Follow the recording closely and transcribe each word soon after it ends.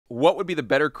what would be the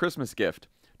better Christmas gift?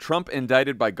 Trump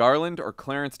indicted by Garland or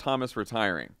Clarence Thomas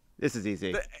retiring? This is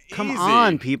easy. Come Easy.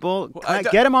 on, people.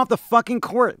 Get him off the fucking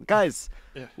court. Guys.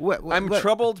 Yeah. What? I'm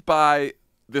troubled by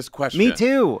this question. Me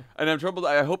too. And I'm troubled.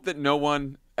 I hope that no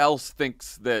one else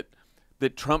thinks that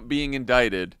Trump being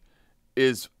indicted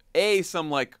is some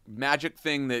like magic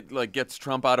thing that like gets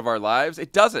Trump out of our lives.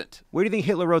 It doesn't. Where do you think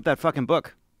Hitler wrote that fucking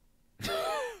book?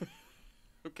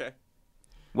 Okay.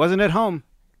 Wasn't at home.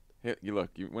 You look.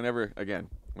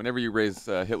 Whenever you raise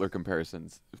Hitler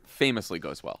comparisons, famously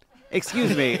goes well.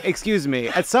 Excuse me.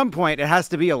 At some point, it has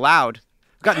to be allowed.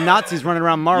 We've got Nazis running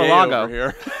around Mar-a-Lago. Over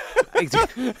here.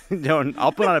 Don't.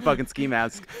 I'll put on a fucking ski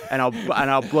mask and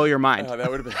I'll blow your mind. Oh,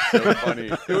 that would have been so funny.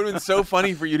 It would have been so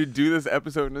funny for you to do this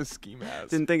episode in a ski mask.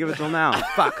 Didn't think of it till now.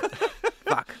 Fuck.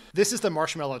 This is the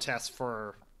marshmallow test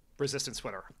for Resistance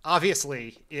Twitter.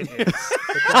 Obviously, it is.